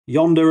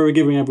Yonder are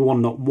giving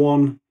everyone not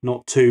one,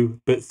 not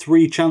two, but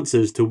 3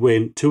 chances to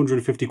win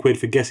 250 quid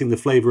for guessing the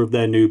flavour of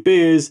their new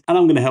beers, and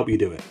I'm going to help you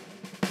do it.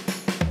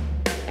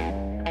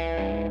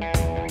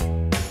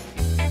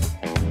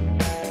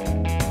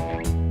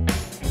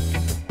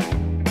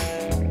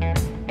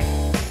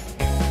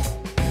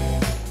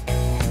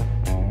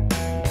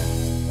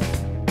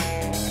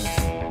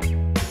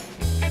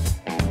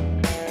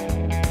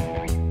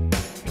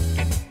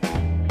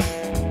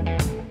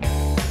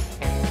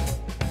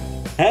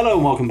 Hello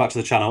and welcome back to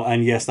the channel,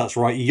 and yes, that's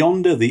right,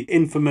 Yonder, the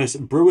infamous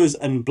brewers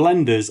and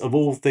blenders of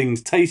all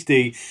things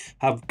tasty,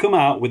 have come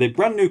out with a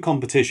brand new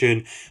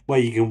competition where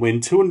you can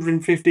win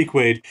 250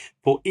 quid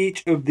for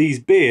each of these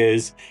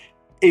beers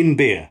in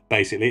beer,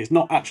 basically. It's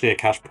not actually a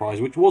cash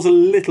prize, which was a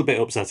little bit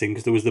upsetting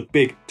because there was the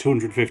big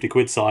 250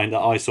 quid sign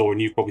that I saw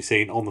and you've probably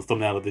seen on the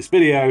thumbnail of this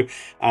video,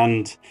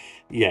 and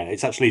yeah,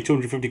 it's actually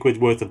 250 quid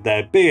worth of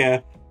their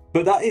beer.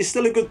 But that is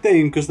still a good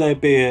thing because their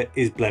beer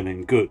is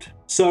blemmin' good.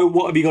 So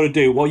what have you got to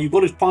do? Well, you've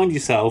got to find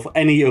yourself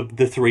any of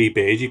the 3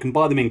 beers. You can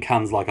buy them in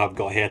cans like I've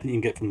got here. I think you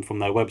can get them from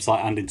their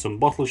website and in some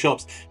bottle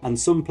shops. And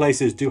some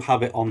places do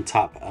have it on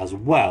tap as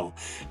well.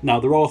 Now,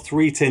 there are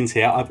 3 tins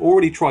here. I've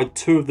already tried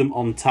 2 of them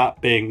on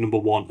tap, being number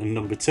 1 and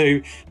number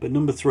 2. But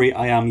number 3,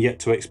 I am yet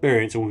to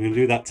experience. And we're going to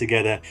do that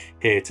together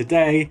here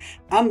today.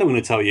 And I'm going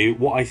to tell you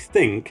what I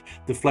think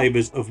the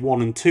flavours of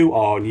 1 and 2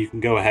 are. And you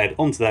can go ahead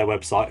onto their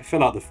website,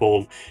 fill out the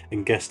form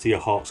and guess to your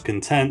heart's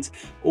content.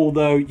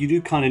 Although you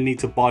do kind of need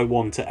to buy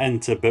 1 to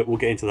enter, but we'll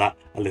get into that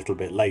a little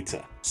bit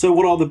later. So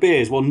what are the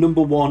beers? Well,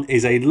 number 1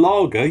 is a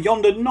lager.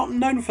 Yonder, not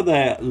known for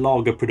their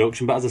lager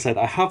production, but as I said,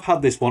 I have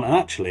had this one and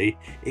actually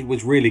it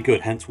was really good,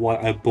 hence why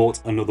I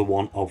bought another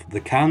one of the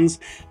cans.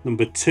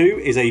 Number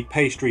 2 is a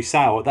pastry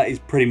sour. That is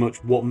pretty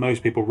much what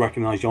most people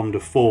recognise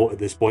Yonder for at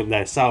this point.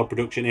 Their sour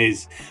production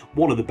is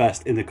one of the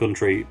best in the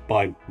country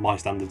by my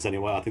standards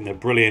anyway. I think they're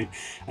brilliant.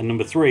 And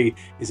number 3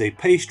 is a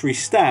pastry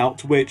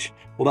stout, which,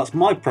 well, that's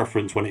my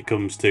preference when it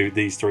comes to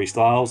these 3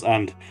 styles,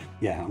 and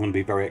yeah, I'm going to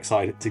be very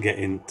excited to get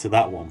into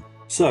that one.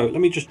 So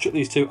let me just chuck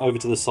these 2 over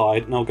to the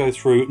side and I'll go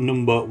through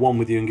number 1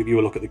 with you and give you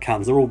a look at the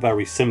cans. They're all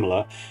very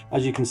similar.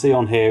 As you can see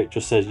on here, it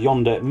just says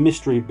Yonder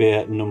Mystery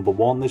Beer number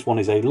 1. This one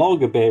is a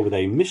lager beer with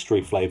a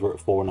mystery flavour at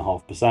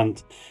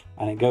 4.5%,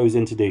 and it goes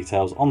into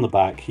details on the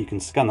back. You can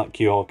scan that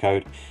QR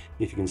code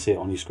if you can see it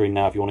on your screen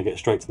now if you want to get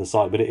straight to the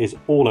site, but it is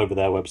all over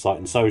their website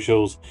and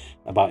socials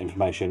about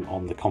information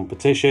on the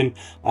competition.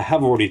 I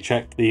have already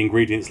checked the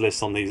ingredients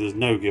list on these. There's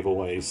no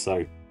giveaways,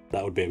 so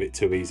that would be a bit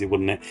too easy,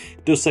 wouldn't it?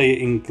 It does say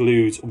it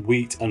includes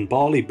wheat and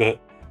barley, but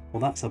well,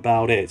 that's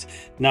about it.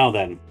 Now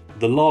then,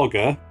 the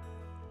lager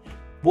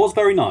was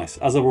very nice,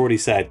 as I've already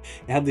said.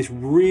 It had this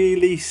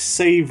really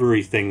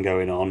savoury thing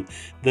going on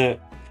that,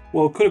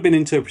 well, could have been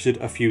interpreted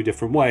a few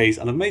different ways,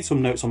 and I've made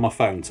some notes on my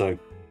phone, so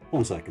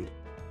 1 second.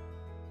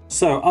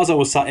 So, as I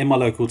was sat in my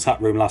local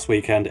tap room last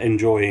weekend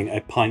enjoying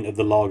a pint of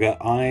the lager,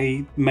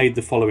 I made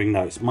the following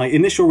notes. My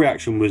initial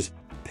reaction was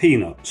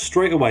peanut,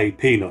 straight away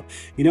peanut.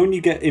 You know when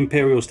you get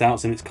imperial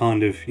stouts and it's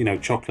kind of, you know,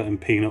 chocolate and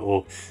peanut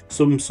or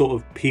some sort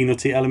of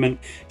peanutty element?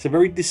 It's a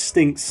very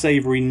distinct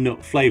savoury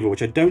nut flavour,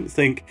 which I don't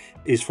think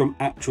is from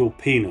actual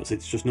peanuts.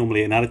 It's just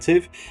normally an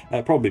additive,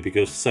 probably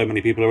because so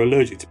many people are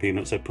allergic to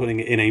peanuts, so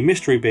putting it in a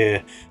mystery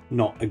beer,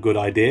 not a good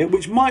idea,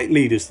 which might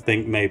lead us to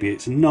think maybe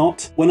it's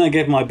not. When I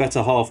gave my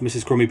better half,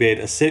 Mrs. Crummybeard,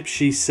 a sip,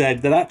 she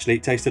said that actually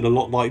it tasted a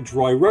lot like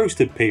dry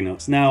roasted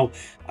peanuts. Now,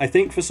 I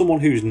think for someone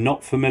who's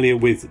not familiar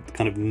with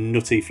kind of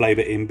nutty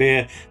flavour in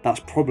beer, that's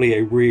probably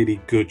a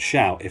really good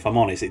shout, if I'm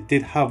honest. It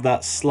did have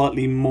that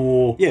slightly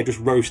more, yeah, just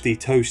roasty,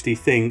 toasty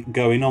thing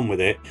going on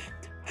with it.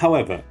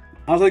 However,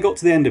 as I got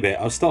to the end of it,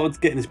 I started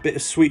getting this bit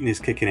of sweetness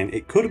kicking in.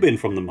 It could have been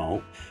from the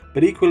malt,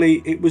 but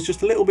equally it was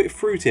just a little bit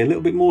fruity, a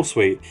little bit more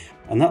sweet,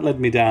 and that led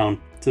me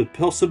down to the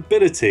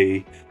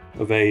possibility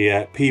of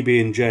a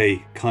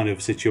PB&J kind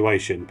of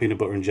situation. Peanut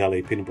butter and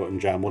jelly, peanut butter and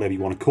jam, whatever you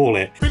want to call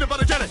it. Peanut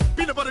butter jelly,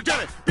 peanut butter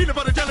jelly, peanut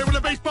butter jelly with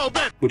a baseball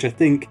bat. Which I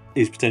think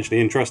is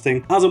potentially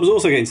interesting. As I was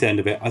also getting to the end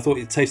of it, I thought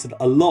it tasted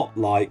a lot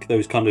like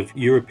those kind of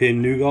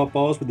European nougat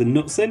bars with the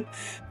nuts in,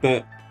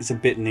 but it's a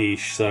bit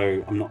niche,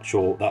 so I'm not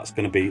sure that's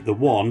going to be the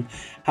one.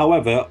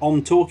 However,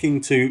 on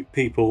talking to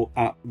people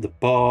at the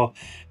bar,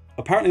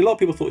 apparently a lot of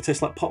people thought it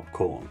tasted like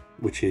popcorn,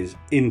 which is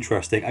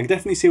interesting. I can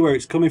definitely see where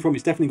it's coming from.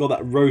 It's definitely got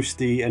that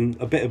roasty and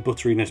a bit of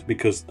butteriness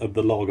because of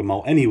the lager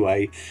malt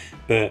anyway.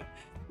 But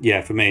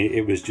yeah, for me,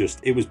 it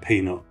was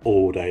peanut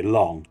all day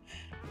long.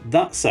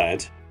 That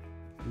said,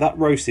 that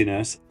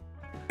roastiness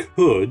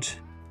could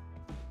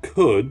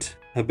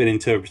have been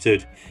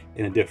interpreted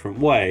in a different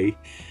way.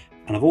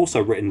 And I've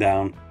also written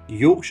down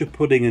Yorkshire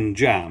pudding and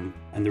jam,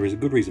 and there is a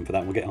good reason for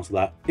that. We'll get onto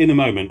that in a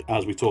moment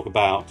as we talk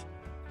about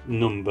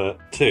number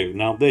 2.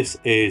 Now, this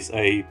is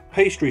a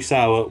pastry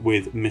sour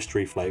with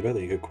mystery flavour.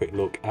 There you go, quick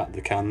look at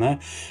the can there.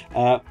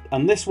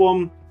 And this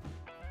one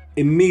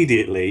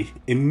immediately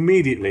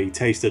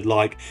tasted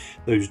like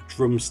those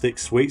drumstick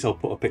sweets. I'll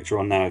put a picture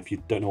on now if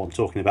you don't know what I'm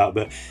talking about,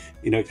 but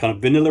you know, kind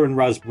of vanilla and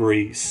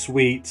raspberry,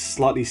 sweet,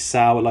 slightly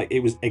sour. Like,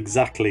 it was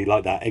exactly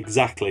like that,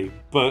 exactly.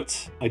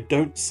 But I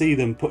don't see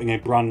them putting a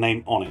brand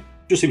name on it.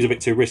 Just seems a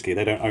bit too risky.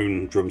 They don't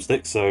own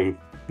drumsticks, so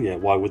yeah,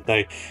 why would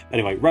they?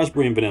 Anyway,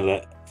 raspberry and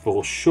vanilla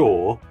for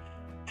sure.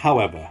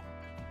 However,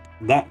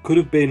 that could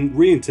have been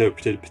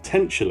reinterpreted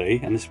potentially,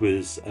 and this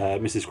was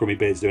Mrs. Crummy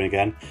Beard's doing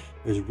again,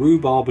 as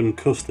rhubarb and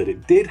custard.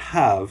 It did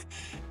have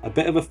a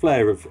bit of a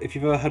flavour of, if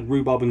you've ever had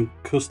rhubarb and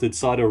custard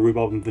cider or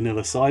rhubarb and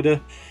vanilla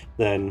cider,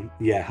 then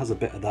yeah, it has a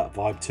bit of that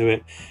vibe to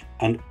it.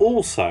 And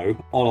also,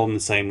 on the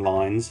same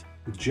lines,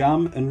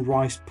 jam and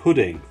rice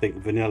pudding. Think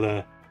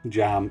vanilla,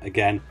 jam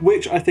again,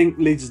 which I think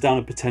leads us down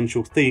a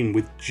potential theme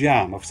with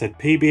jam. I've said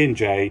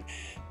PB&J,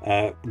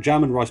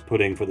 jam and rice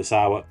pudding for the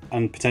sour,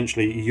 and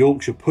potentially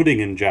Yorkshire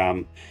pudding and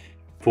jam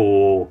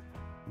for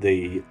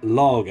the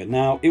lager.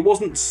 Now, it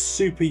wasn't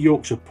super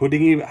Yorkshire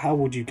puddingy, but how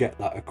would you get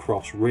that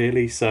across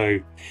really? So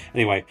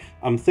anyway,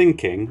 I'm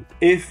thinking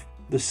if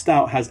the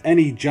stout has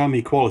any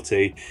jammy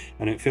quality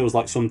and it feels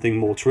like something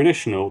more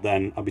traditional,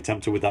 then I'd be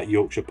tempted with that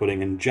Yorkshire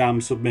pudding and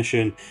jam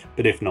submission.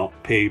 But if not,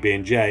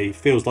 PB&J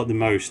feels like the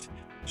most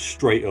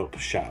straight up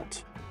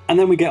shout. And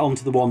then we get on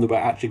to the one that we're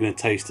actually going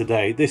to taste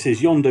today. This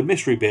is Yonder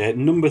Mystery Beer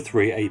number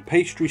 3, a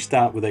pastry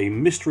stout with a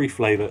mystery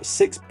flavour,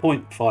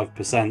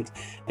 6.5%.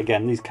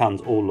 Again, these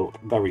cans all look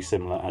very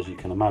similar, as you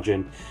can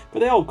imagine, but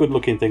they are good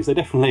looking things. They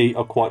definitely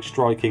are quite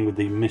striking with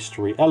the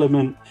mystery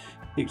element.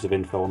 Heaps of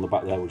info on the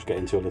back there, which we'll get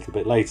into a little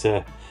bit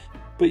later.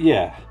 But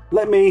yeah,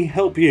 let me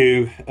help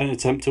you and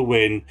attempt to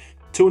win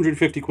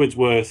 250 quid's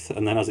worth,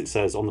 and then as it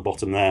says on the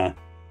bottom there,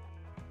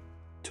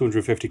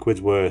 250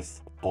 quid's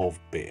worth of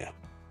beer.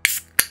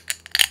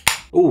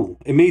 Oh,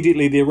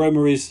 immediately the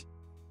aroma is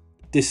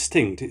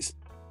distinct. It's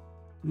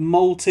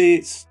malty.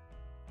 It's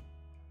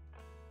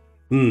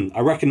I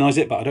recognise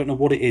it, but I don't know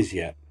what it is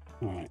yet.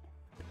 All right,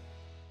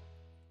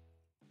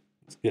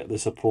 let's get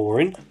this a pour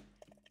in.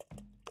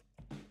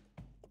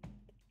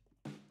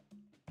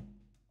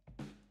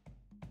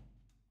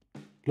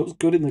 Looks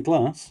good in the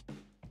glass.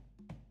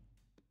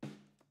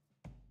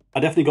 I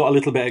definitely got a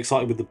little bit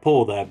excited with the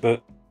pour there,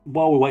 but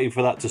while we're waiting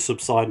for that to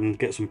subside and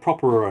get some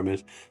proper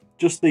aromas,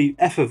 just the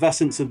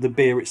effervescence of the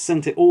beer, it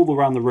sent it all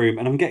around the room,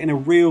 and I'm getting a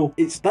real,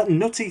 it's that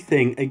nutty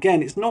thing.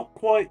 Again, it's not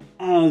quite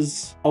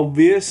as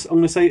obvious, I'm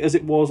going to say, as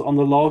it was on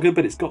the lager,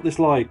 but it's got this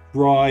like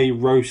dry,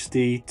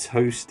 roasty,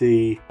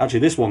 toasty.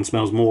 Actually, this one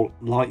smells more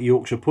like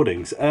Yorkshire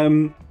puddings.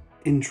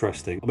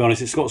 Interesting. I'll be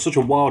honest, it's got such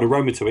a wild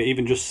aroma to it,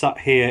 even just sat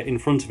here in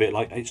front of it.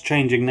 Like, it's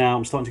changing now.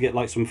 I'm starting to get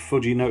like some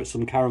fudgy notes,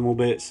 some caramel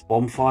bits,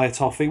 bonfire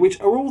toffee, which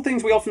are all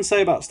things we often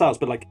say about stouts,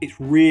 but like, it's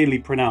really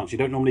pronounced. You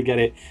don't normally get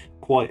it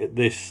quite at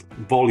this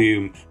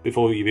volume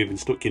before you've even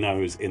stuck your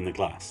nose in the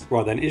glass.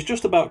 Right then, it's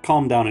just about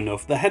calmed down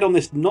enough. The head on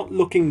this not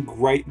looking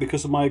great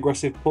because of my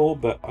aggressive pour,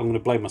 but I'm going to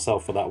blame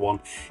myself for that one.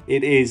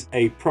 It is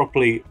a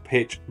properly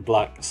pitch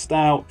black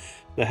stout.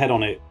 The head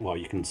on it, well,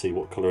 you can see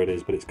what colour it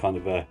is, but it's kind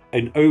of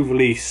an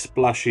overly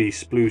splashy,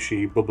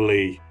 splooshy,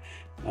 bubbly,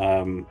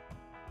 kind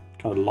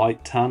of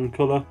light tan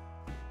colour.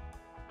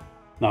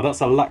 Now,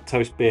 that's a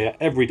lactose beer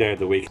every day of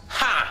the week.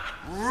 Ha!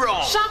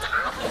 Wrong! Shut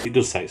up! It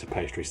does say it's a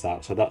pastry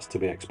stout, so that's to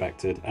be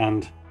expected.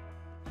 And,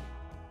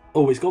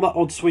 oh, it's got that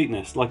odd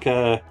sweetness, like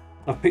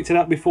I've picked it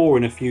out before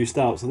in a few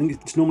stouts. I think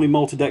it's normally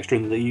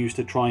maltodextrin that they use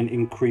to try and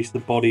increase the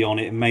body on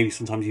it, and maybe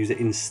sometimes use it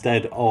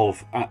instead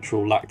of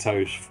actual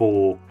lactose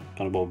for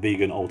kind of more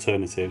vegan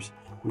alternatives.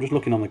 I'm just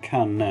looking on the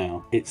can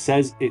now. It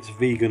says it's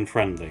vegan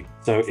friendly.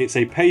 So it's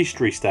a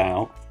pastry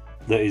stout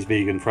that is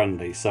vegan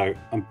friendly. So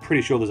I'm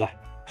pretty sure there's a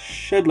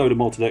shed load of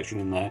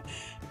maltodextrin in there,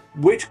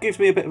 which gives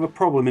me a bit of a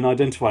problem in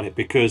identifying it,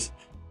 because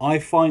I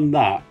find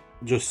that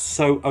just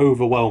so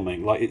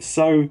overwhelming. Like, it's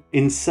so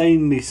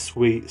insanely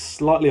sweet,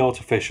 slightly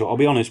artificial. I'll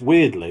be honest,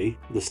 weirdly,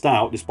 the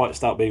stout, despite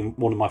stout being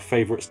one of my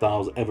favourite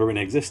styles ever in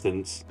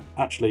existence,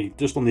 actually,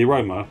 just on the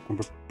aroma, I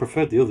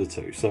preferred the other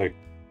two. So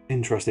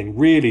interesting.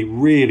 Really,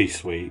 really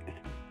sweet.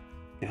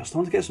 Yeah, I'm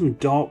starting to get some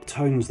dark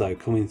tones though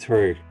coming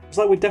through. It's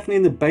like we're definitely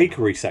in the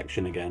bakery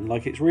section again.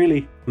 Like, it's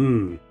really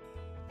creme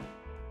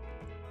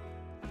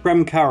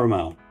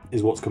caramel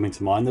is what's coming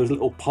to mind. Those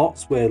little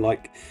pots where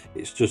like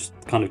it's just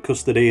kind of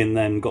custardy and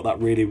then got that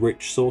really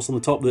rich sauce on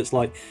the top that's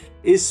like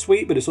is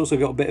sweet, but it's also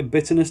got a bit of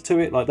bitterness to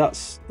it. Like,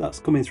 that's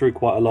coming through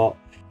quite a lot.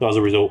 So as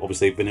a result,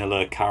 obviously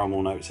vanilla,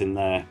 caramel notes in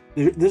there.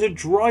 There's a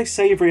dry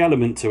savoury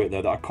element to it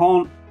though that I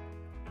can't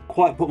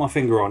quite put my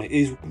finger on. It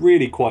is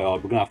really quite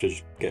hard. We're gonna have to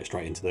just get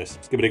straight into this.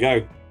 Let's give it a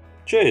go.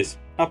 Cheers.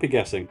 Happy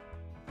guessing.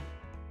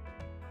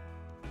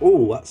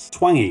 Oh, that's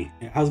twangy.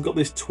 It has got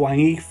this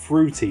twangy,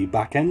 fruity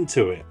back end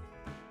to it.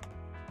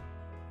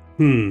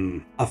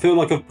 I feel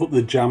like I've put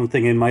the jam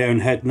thing in my own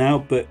head now,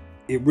 but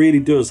it really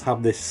does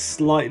have this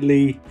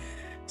slightly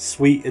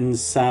sweet and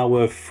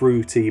sour,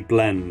 fruity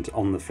blend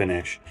on the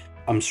finish.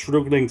 I'm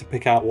struggling to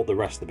pick out what the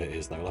rest of it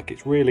is though. Like,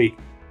 it's really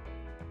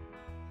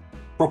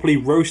properly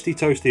roasty,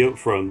 toasty up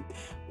front,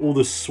 all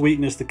the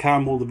sweetness, the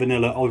caramel, the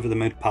vanilla over the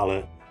mid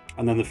palate,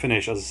 and then the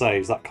finish, as I say,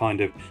 is that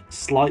kind of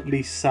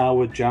slightly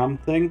sour jam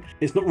thing.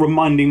 It's not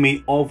reminding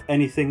me of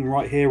anything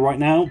right here, right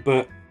now,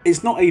 but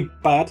it's not a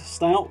bad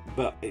stout,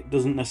 but it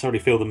doesn't necessarily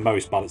feel the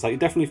most bad. It's like, it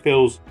definitely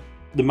feels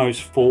the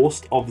most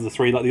forced of the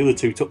three. Like the other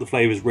two took the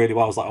flavors really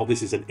well. I was like, oh,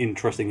 this is an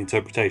interesting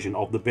interpretation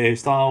of the beer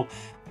style.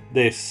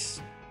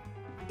 This,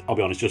 I'll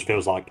be honest, just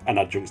feels like an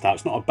adjunct stout.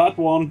 It's not a bad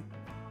one,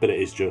 but it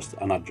is just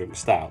an adjunct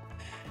stout.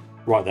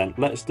 Right then,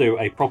 let's do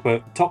a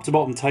proper top to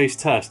bottom taste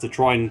test to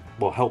try and,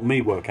 well, help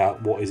me work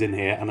out what is in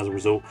here, and as a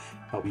result,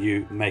 help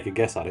you make a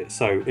guess at it.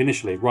 So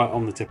initially, right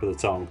on the tip of the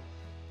tongue,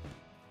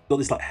 got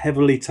this like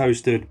heavily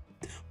toasted,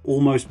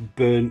 almost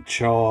burnt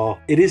char.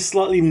 It is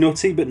slightly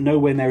nutty, but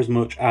nowhere near as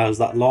much as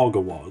that lager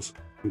was.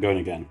 I'm going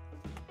again.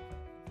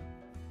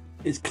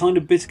 It's kind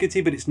of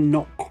biscuity, but it's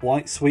not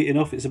quite sweet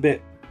enough. It's a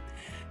bit,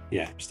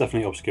 yeah, it's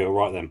definitely obscure.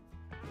 Right then,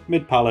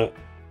 mid palate,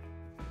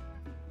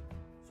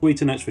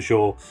 sweeter notes for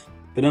sure.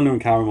 Vanilla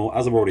and caramel,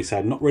 as I've already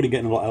said, not really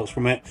getting a lot else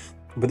from it,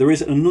 but there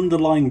is an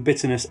underlying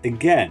bitterness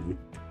again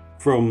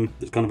from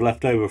that's kind of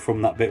left over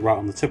from that bit right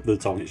on the tip of the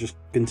tongue. It's just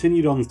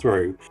continued on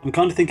through. I'm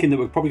kind of thinking that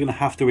we're probably going to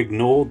have to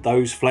ignore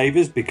those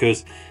flavours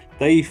because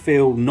they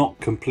feel not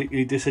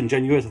completely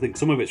disingenuous. I think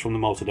some of it's from the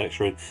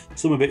maltodextrin,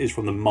 some of it is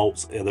from the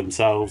malts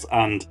themselves,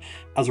 and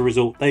as a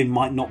result, they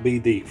might not be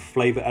the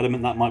flavour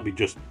element. That might be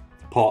just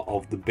part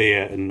of the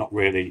beer and not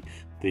really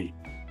the,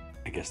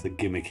 I guess, the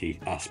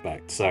gimmicky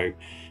aspect. So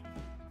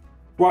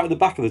right at the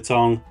back of the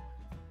tongue,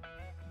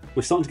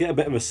 we're starting to get a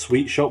bit of a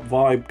sweet shop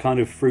vibe, kind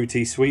of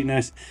fruity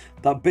sweetness.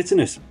 That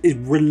bitterness is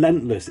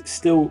relentless. It's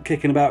still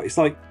kicking about. It's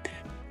like,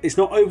 it's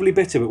not overly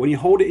bitter, but when you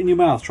hold it in your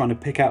mouth trying to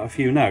pick out a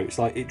few notes,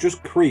 like it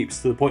just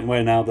creeps to the point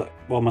where now that,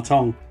 well, my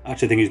tongue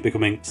actually think is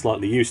becoming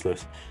slightly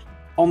useless.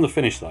 On the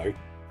finish though,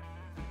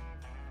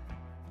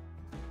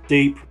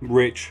 deep,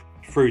 rich,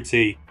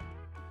 fruity,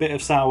 bit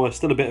of sour,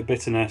 still a bit of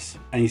bitterness,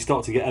 and you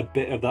start to get a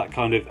bit of that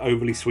kind of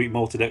overly sweet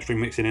maltodextrin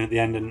mixing in at the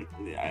end, and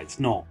yeah, it's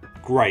not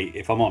great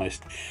if I'm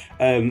honest.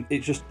 It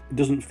just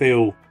doesn't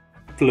feel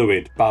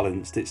fluid,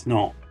 balanced. It's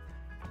not,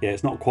 yeah,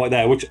 it's not quite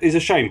there, which is a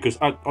shame because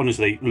I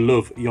honestly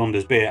love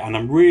Yonder's beer, and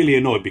I'm really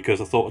annoyed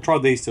because I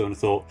tried these two and I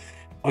thought,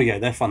 oh yeah,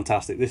 they're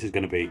fantastic. This is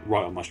going to be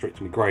right on my street, it's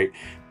going to be great.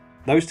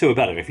 Those two are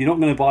better. If you're not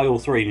going to buy all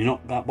three and you're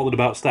not that bothered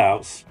about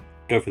stouts,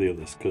 go for the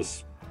others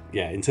because,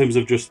 yeah, in terms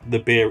of just the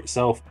beer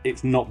itself,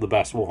 it's not the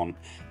best one.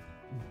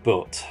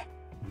 But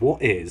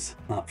what is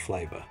that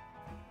flavour?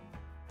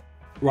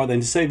 Right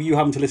then, to save you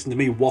having to listen to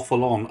me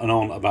waffle on and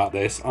on about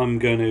this, I'm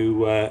going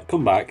to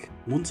come back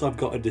once I've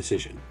got a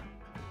decision.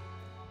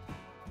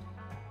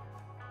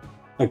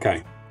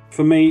 Okay,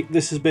 for me,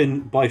 this has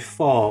been by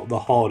far the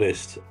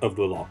hardest of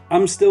the lot.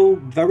 I'm still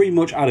very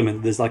much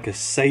adamant there's like a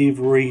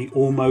savoury,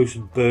 almost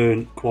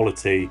burnt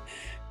quality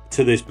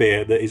to this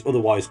beer that is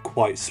otherwise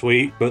quite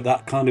sweet, but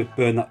that kind of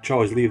burn, that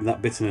char is leaving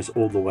that bitterness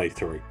all the way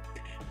through.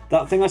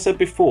 That thing I said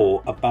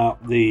before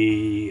about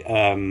the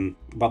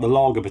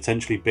lager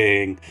potentially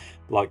being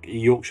like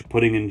Yorkshire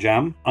pudding and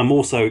jam, I'm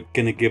also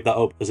going to give that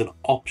up as an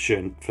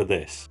option for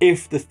this.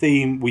 If the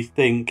theme we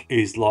think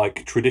is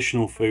like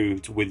traditional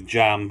foods with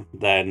jam,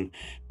 then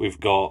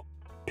we've got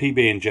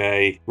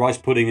PB&J, rice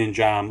pudding and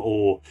jam,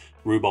 or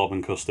rhubarb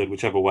and custard,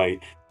 whichever way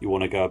you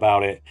want to go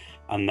about it,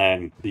 and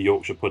then the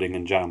Yorkshire pudding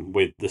and jam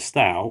with the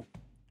stout.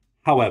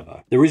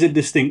 However, there is a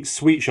distinct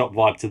sweet shop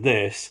vibe to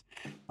this,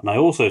 and I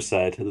also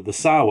said that the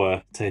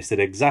sour tasted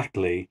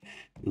exactly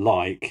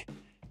like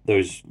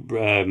those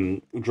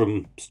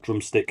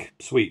drumstick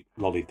sweet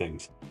lolly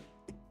things.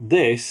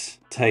 This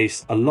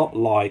tastes a lot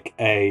like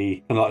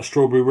a kind of like a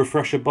strawberry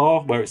refresher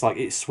bar, where it's like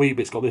it's sweet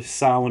but it's got this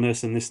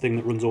sourness and this thing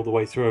that runs all the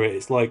way through it.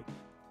 It's like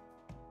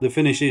the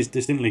finish is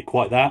distinctly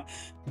quite that,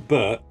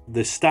 but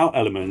the stout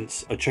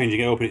elements are changing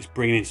it up and it's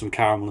bringing in some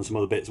caramel and some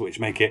other bits which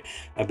make it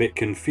a bit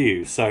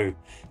confused. So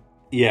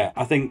yeah,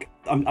 I think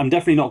I'm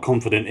definitely not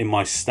confident in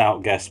my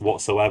stout guess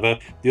whatsoever.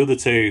 The other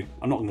two,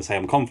 I'm not going to say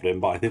I'm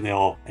confident, but I think they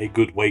are a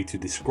good way to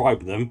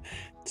describe them.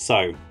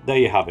 So there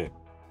you have it.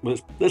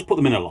 Let's put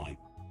them in a line.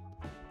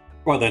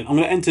 Right then, I'm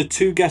going to enter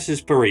 2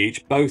 guesses per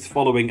each, both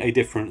following a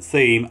different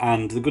theme,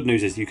 and the good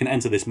news is you can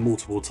enter this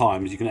multiple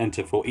times. You can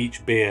enter for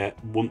each beer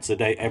once a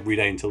day, every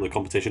day until the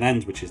competition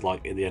ends, which is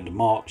like at the end of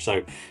March,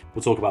 so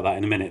we'll talk about that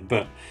in a minute.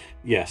 But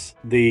yes,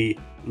 the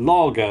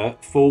lager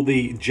for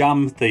the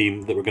jam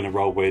theme that we're going to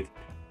roll with,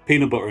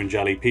 peanut butter and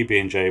jelly,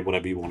 PB&J,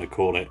 whatever you want to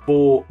call it.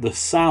 For the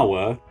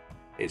sour,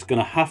 it's going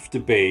to have to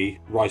be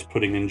rice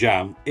pudding and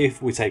jam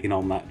if we're taking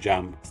on that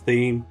jam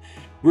theme.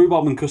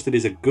 Rhubarb and custard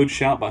is a good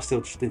shout, but I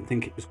still just didn't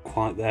think it was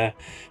quite there.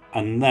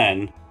 And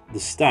then the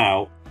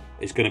stout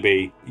is going to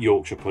be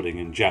Yorkshire pudding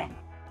and jam.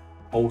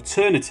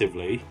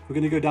 Alternatively, we're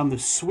going to go down the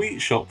sweet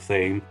shop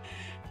theme.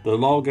 The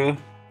lager,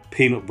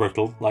 peanut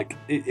brittle. Like,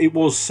 it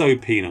was so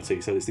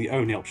peanutty, so it's the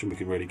only option we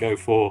can really go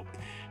for.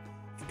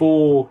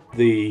 For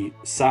the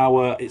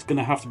sour, it's going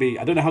to have to be,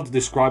 I don't know how to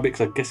describe it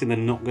because I'm guessing they're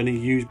not going to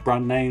use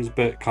brand names,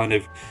 but kind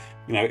of,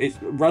 you know, it's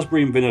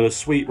raspberry and vanilla,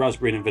 sweet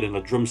raspberry and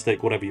vanilla,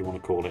 drumstick, whatever you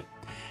want to call it.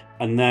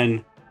 And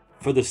then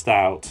for the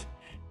stout,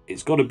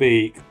 it's got to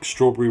be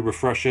strawberry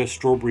refresher,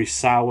 strawberry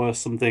sour,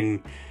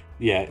 something,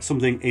 yeah,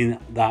 something in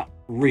that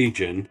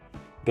region.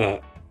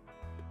 But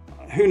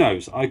who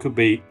knows, I could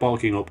be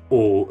barking up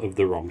all of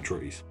the wrong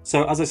trees.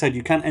 So as I said,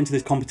 you can enter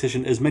this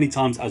competition as many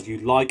times as you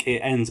like. It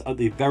ends at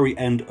the very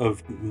end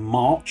of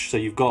March, so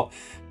you've got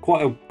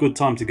quite a good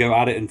time to go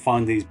at it and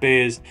find these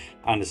beers.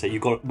 And I say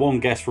you've got one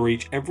guess for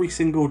each every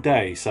single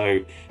day, so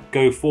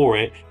go for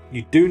it.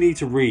 You do need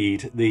to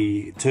read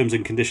the terms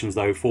and conditions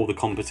though for the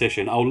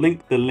competition. I'll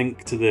link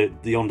to the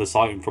Yonder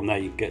site, and from there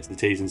you can get to the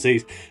T's and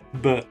C's.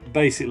 But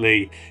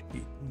basically,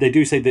 they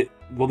do say that,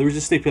 well, there is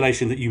a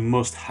stipulation that you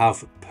must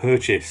have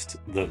purchased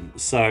them.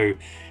 So,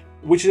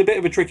 which is a bit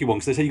of a tricky one,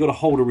 because they say you've got to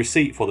hold a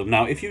receipt for them.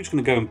 Now, if you're just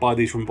going to go and buy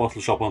these from a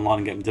bottle shop online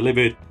and get them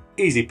delivered,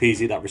 easy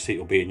peasy, that receipt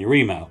will be in your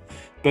email.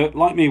 But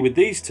like me with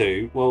these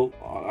two, well,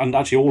 and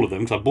actually all of them,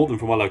 because I bought them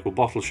from my local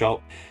bottle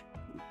shop,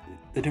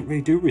 they don't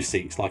really do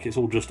receipts. Like, it's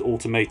all just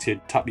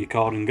automated tap your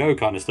card and go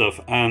kind of stuff.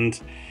 And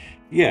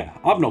yeah,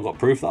 I've not got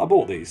proof that I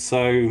bought these,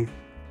 so,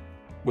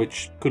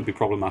 which could be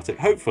problematic.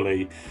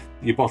 Hopefully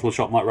your bottle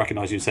shop might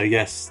recognize you and say,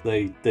 yes,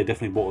 they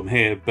definitely bought them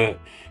here. But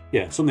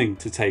yeah, something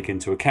to take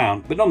into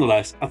account. But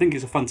nonetheless, I think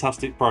it's a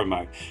fantastic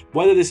promo.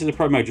 Whether this is a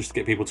promo just to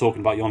get people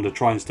talking about Yonder,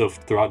 trying stuff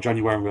throughout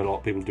January, and we have a lot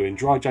of people doing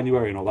dry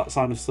January and all that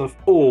kind of stuff,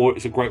 or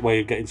it's a great way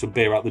of getting some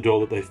beer out the door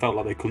that they felt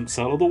like they couldn't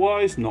sell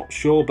otherwise, not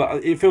sure.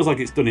 But it feels like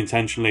it's done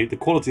intentionally. The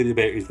quality of the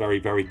beer is very,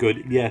 very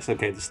good. Yes,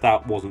 okay, the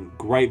stout wasn't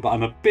great, but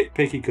I'm a bit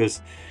picky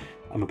because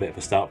I'm a bit of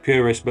a stout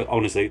purist. But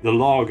honestly, the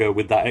lager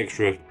with that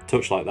extra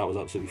touch like that was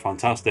absolutely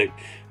fantastic.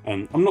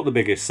 And I'm not the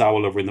biggest sour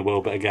lover in the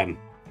world, but again,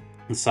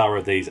 the sour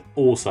of these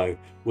also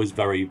was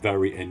very,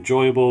 very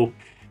enjoyable.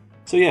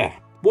 So yeah,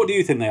 what do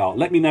you think they are?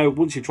 Let me know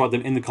once you've tried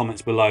them in the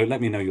comments below. Let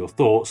me know your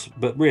thoughts.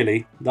 But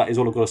really, that is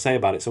all I've got to say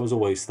about it. So as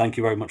always, thank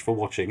you very much for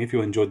watching. If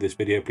you enjoyed this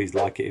video, please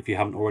like it. If you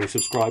haven't already,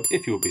 subscribe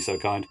if you would be so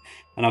kind.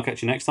 And I'll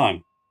catch you next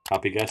time.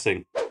 Happy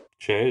guessing.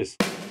 Cheers.